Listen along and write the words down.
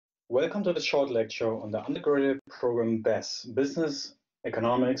Welcome to the short lecture on the undergraduate program BESS, Business,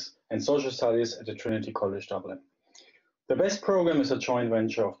 Economics and Social Studies at the Trinity College Dublin. The BESS program is a joint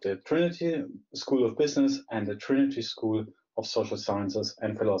venture of the Trinity School of Business and the Trinity School of Social Sciences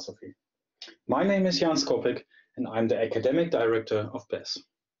and Philosophy. My name is Jan Skopek and I'm the academic director of BESS.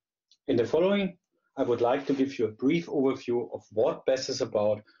 In the following, I would like to give you a brief overview of what BESS is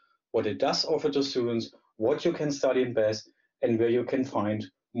about, what it does offer to students, what you can study in BESS, and where you can find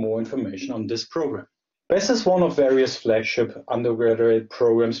more information on this program. BESS is one of various flagship undergraduate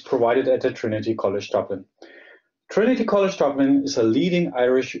programs provided at the Trinity College Dublin. Trinity College Dublin is a leading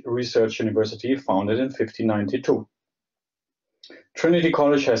Irish research university founded in 1592. Trinity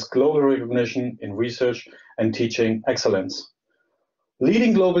College has global recognition in research and teaching excellence.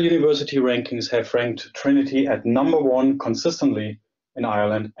 Leading global university rankings have ranked Trinity at #1 consistently in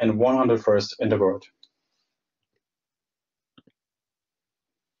Ireland and 101st in the world.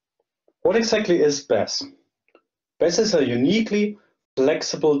 What exactly is BESS? BESS is a uniquely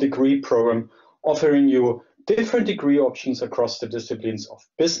flexible degree program offering you different degree options across the disciplines of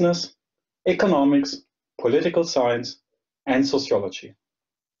business, economics, political science, and sociology.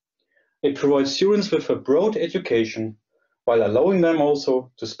 It provides students with a broad education while allowing them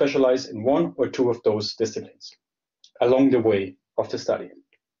also to specialize in one or two of those disciplines along the way of the study.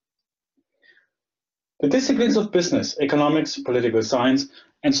 The disciplines of business, economics, political science,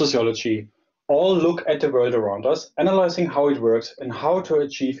 and sociology all look at the world around us, analyzing how it works and how to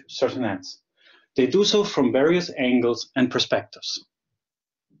achieve certain ends. They do so from various angles and perspectives.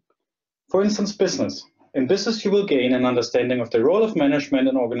 For instance, business. In business, you will gain an understanding of the role of management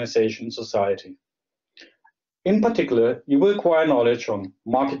and organization in society. In particular, you will acquire knowledge on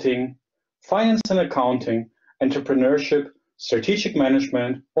marketing, finance and accounting, entrepreneurship, strategic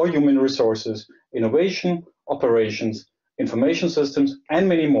management or human resources, innovation, operations, information systems, and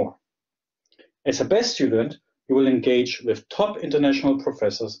many more. As a BESS student, you will engage with top international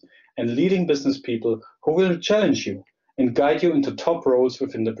professors and leading business people who will challenge you and guide you into top roles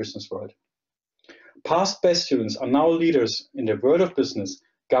within the business world. Past BESS students are now leaders in the world of business,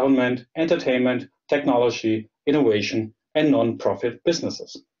 government, entertainment, technology, innovation, and non-profit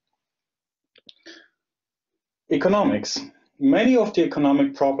businesses. Economics. Many of the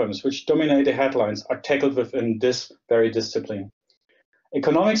economic problems which dominate the headlines are tackled within this very discipline.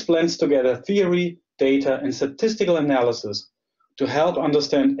 Economics blends together theory, data, and statistical analysis to help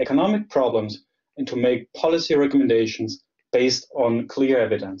understand economic problems and to make policy recommendations based on clear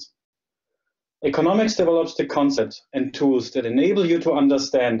evidence. Economics develops the concepts and tools that enable you to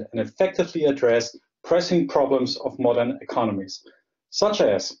understand and effectively address pressing problems of modern economies, such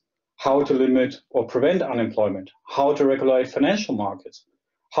as how to limit or prevent unemployment, how to regulate financial markets,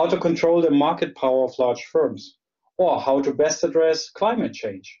 how to control the market power of large firms, or how to best address climate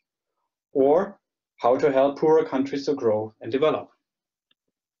change, or how to help poorer countries to grow and develop.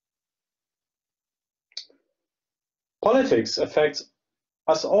 Politics affects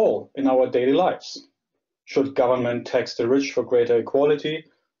us all in our daily lives. Should government tax the rich for greater equality,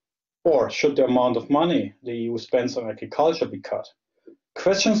 or should the amount of money the EU spends on agriculture be cut?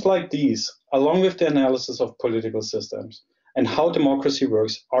 Questions like these, along with the analysis of political systems and how democracy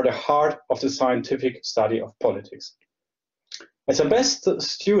works, are the heart of the scientific study of politics. As a BESS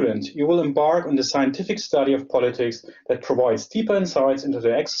student, you will embark on the scientific study of politics that provides deeper insights into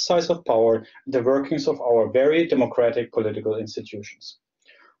the exercise of power and the workings of our very democratic political institutions.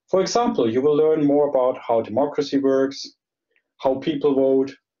 For example, you will learn more about how democracy works, how people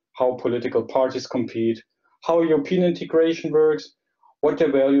vote, how political parties compete, how European integration works, what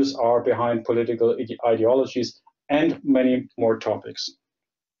their values are behind political ideologies, and many more topics.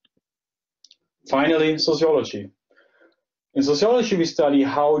 Finally, sociology. In sociology, we study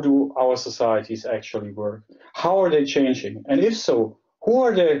how do our societies actually work, how are they changing, and if so, who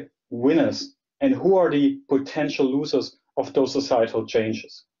are the winners and who are the potential losers of those societal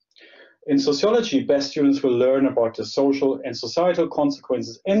changes. In sociology, BESS students will learn about the social and societal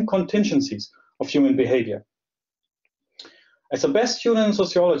consequences and contingencies of human behavior. As a BESS student in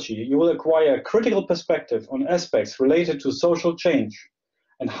sociology, you will acquire a critical perspective on aspects related to social change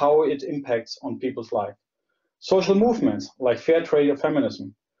and how it impacts on people's life. Social movements like fair trade or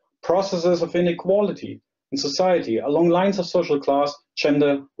feminism, processes of inequality in society along lines of social class,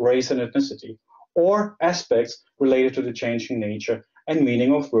 gender, race, and ethnicity, or aspects related to the changing nature and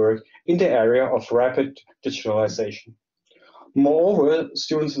meaning of work in the area of rapid digitalization. Moreover,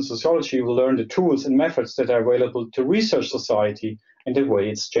 students in sociology will learn the tools and methods that are available to research society and the way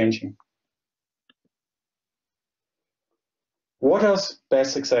it's changing. What does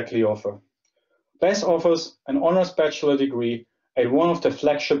BESS exactly offer? BESS offers an honors bachelor degree at one of the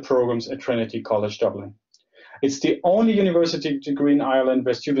flagship programs at Trinity College Dublin. It's the only university degree in Ireland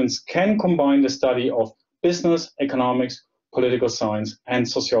where students can combine the study of business, economics, political science, and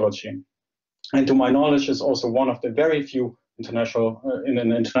sociology. And to my knowledge, is also one of the very few international, in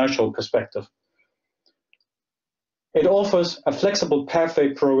an international perspective. It offers a flexible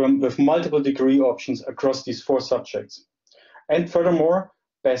pathway program with multiple degree options across these 4 subjects. And furthermore,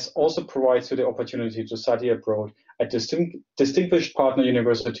 BESS also provides you the opportunity to study abroad at distinguished partner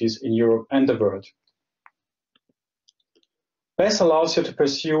universities in Europe and the world. BESS allows you to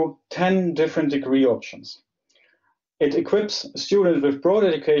pursue 10 different degree options. It equips students with broad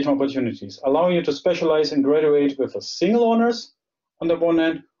educational opportunities, allowing you to specialize and graduate with a single honors on the one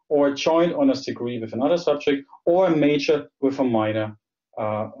hand, or a joint honors degree with another subject, or a major with a minor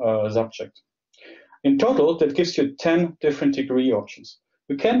subject. In total, that gives you 10 different degree options.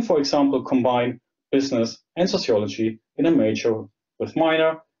 You can, for example, combine business and sociology in a major with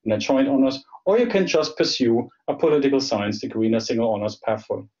minor, in a joint honors, or you can just pursue a political science degree in a single honors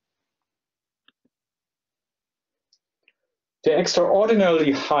pathway. The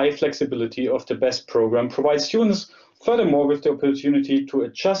extraordinarily high flexibility of the BESS program provides students furthermore with the opportunity to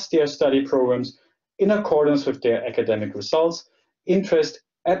adjust their study programs in accordance with their academic results, interest,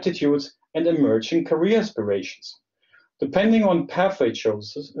 aptitudes, and emerging career aspirations. Depending on pathway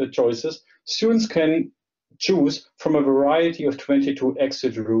choices, students can choose from a variety of 22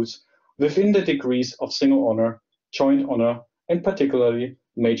 exit routes within the degrees of single honor, joint honor, and particularly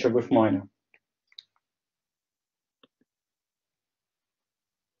major with minor.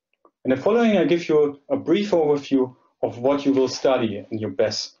 In the following, I give you a brief overview of what you will study in your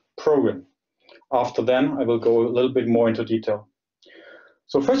BESS program. After then, I will go a little bit more into detail.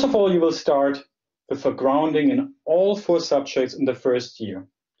 So first of all, you will start with a grounding in all 4 subjects in the first year.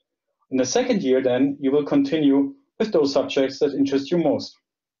 In the second year, then, you will continue with those subjects that interest you most.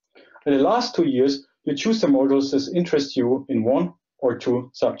 In the last 2 years, you choose the modules that interest you in 1 or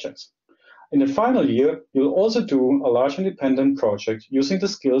 2 subjects. In the final year, you'll also do a large independent project using the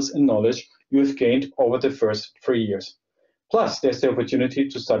skills and knowledge you have gained over the first 3 years. Plus, there's the opportunity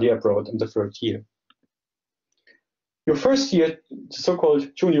to study abroad in the 3rd year. Your first year, the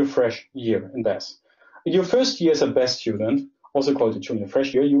so-called junior fresh year in BESS. In your first year as a BESS student, also called the junior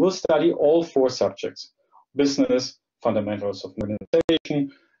fresh year, you will study all 4 subjects: business, fundamentals of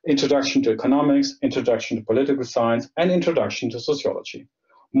modernization, introduction to economics, introduction to political science, and introduction to sociology.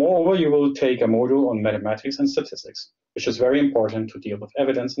 Moreover, you will take a module on mathematics and statistics, which is very important to deal with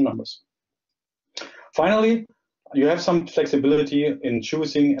evidence and numbers. Finally, you have some flexibility in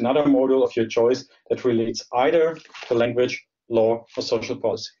choosing another module of your choice that relates either to language, law, or social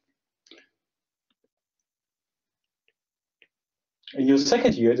policy. In your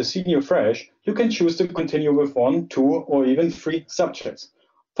second year, the senior fresh, you can choose to continue with 1, 2, or even 3 subjects.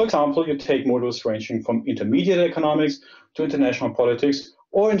 For example, you take modules ranging from intermediate economics to international politics,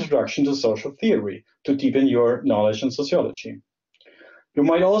 or introduction to social theory to deepen your knowledge in sociology. You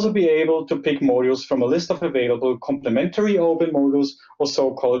might also be able to pick modules from a list of available complementary open modules, or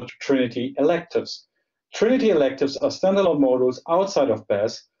so-called Trinity electives. Trinity electives are standalone modules outside of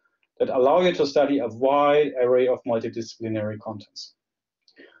BESS that allow you to study a wide array of multidisciplinary contents.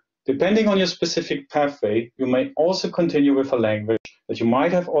 Depending on your specific pathway, you may also continue with a language that you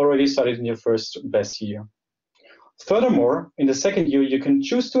might have already studied in your first BESS year. Furthermore, in the second year, you can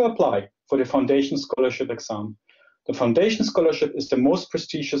choose to apply for the Foundation Scholarship exam. The Foundation Scholarship is the most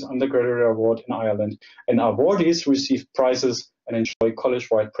prestigious undergraduate award in Ireland, and awardees receive prizes and enjoy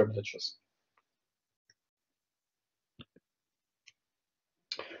college-wide privileges.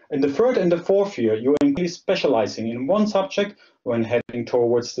 In the 3rd and the 4th year, you are increasingly specializing in 1 subject when heading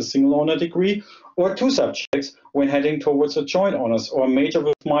towards the single honor degree, or 2 subjects when heading towards a joint honors or a major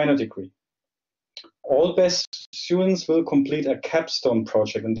with minor degree. All BESS students will complete a capstone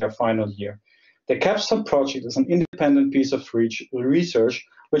project in their final year. The capstone project is an independent piece of research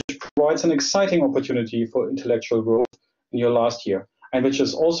which provides an exciting opportunity for intellectual growth in your last year, and which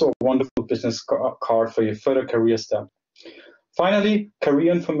is also a wonderful business card for your further career step. Finally,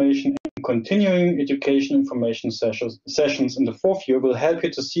 career information and continuing education information sessions in the 4th year will help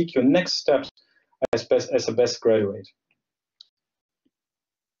you to seek your next steps as a BESS graduate.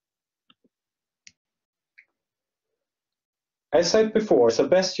 As said before, as a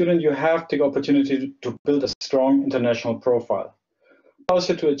BESS student, you have the opportunity to build a strong international profile. It allows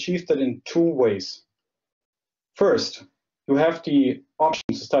you to achieve that in 2 ways. First, you have the option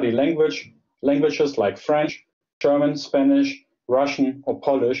to study languages like French, German, Spanish, Russian, or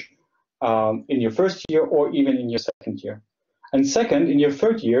Polish in your first year or even in your second year. And second, in your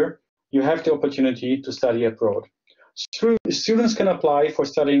 3rd year, you have the opportunity to study abroad. Students can apply for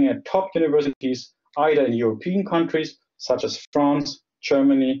studying at top universities either in European countries such as France,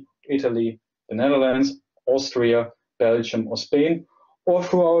 Germany, Italy, the Netherlands, Austria, Belgium, or Spain, or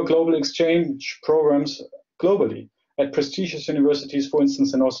through our global exchange programs globally at prestigious universities, for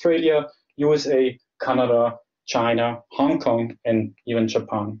instance, in Australia, USA, Canada, China, Hong Kong, and even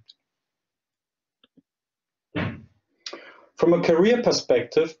Japan. From a career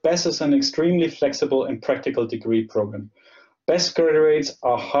perspective, BESS is an extremely flexible and practical degree program. BESS graduates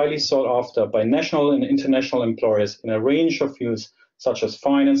are highly sought after by national and international employers in a range of fields such as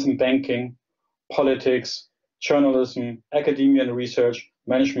finance and banking, politics, journalism, academia and research,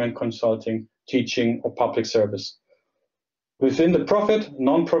 management consulting, teaching, or public service, within the profit,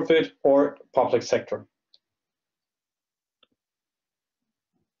 non-profit, or public sector.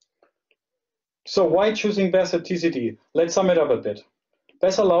 So why choosing BESS at TCD? Let's sum it up a bit.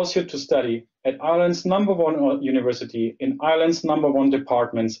 BESS allows you to study at Ireland's #1 university in Ireland's #1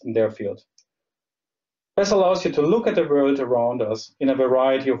 departments in their field. BESS allows you to look at the world around us in a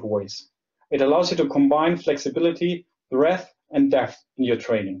variety of ways. It allows you to combine flexibility, breadth, and depth in your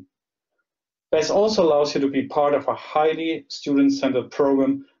training. BESS also allows you to be part of a highly student-centered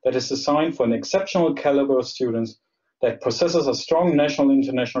program that is designed for an exceptional caliber of students, that possesses a strong national and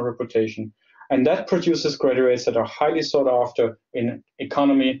international reputation, and that produces graduates that are highly sought after in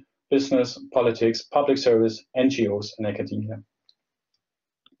economy, business, politics, public service, NGOs, and academia.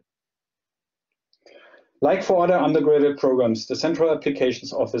 Like for other undergraduate programs, the Central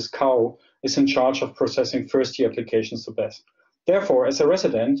Applications Office, CAO, is in charge of processing first-year applications to BESS. Therefore, as a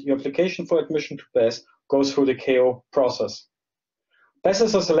resident, your application for admission to BESS goes through the CAO process. BESS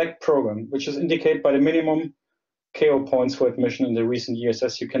is a select program, which is indicated by the minimum CAO points for admission in the recent years,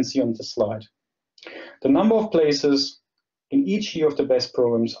 as you can see on the slide. The number of places in each year of the BESS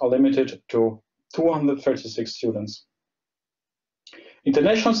programs are limited to 236 students.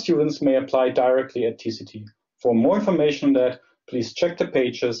 International students may apply directly at TCD. For more information on that, please check the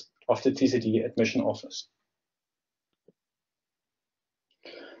pages of the TCD admission office.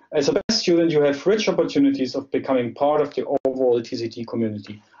 As a BESS student, you have rich opportunities of becoming part of the overall TCD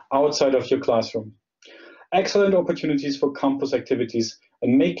community outside of your classroom. Excellent opportunities for campus activities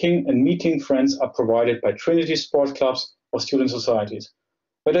and making and meeting friends are provided by Trinity sport clubs or student societies.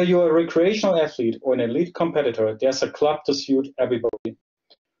 Whether you're a recreational athlete or an elite competitor, there's a club to suit everybody.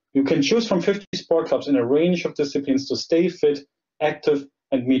 You can choose from 50 sport clubs in a range of disciplines to stay fit, active,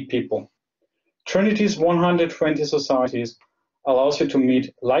 and meet people. Trinity's 120 societies allows you to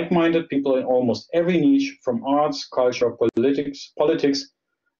meet like-minded people in almost every niche, from arts, culture, politics,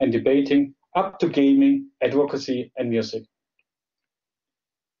 and debating, up to gaming, advocacy, and music.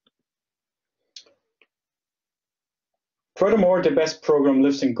 Furthermore, the BESS program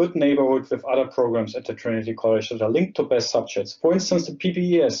lives in good neighborhood with other programs at the Trinity College that are linked to BESS subjects. For instance, the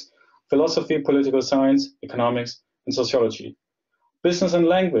PPES, philosophy, political science, economics, and sociology. Business and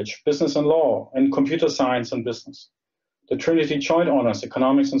language, business and law, and computer science and business. The Trinity Joint Honors,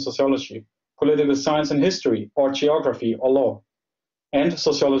 economics and sociology, political science and history, or geography or law, and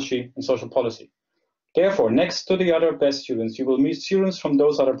sociology and social policy. Therefore, next to the other BESS students, you will meet students from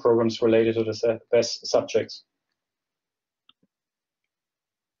those other programs related to the BESS subjects.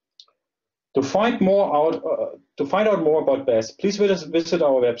 To find out more about BESS, please visit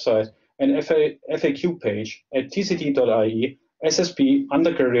our website and FAQ page at tcd.ie SSP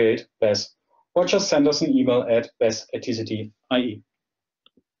undergraduate BESS, or just send us an email at bess@tcd.ie.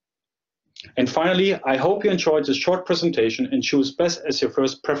 And finally, I hope you enjoyed this short presentation and choose BESS as your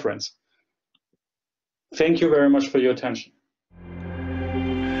first preference. Thank you very much for your attention.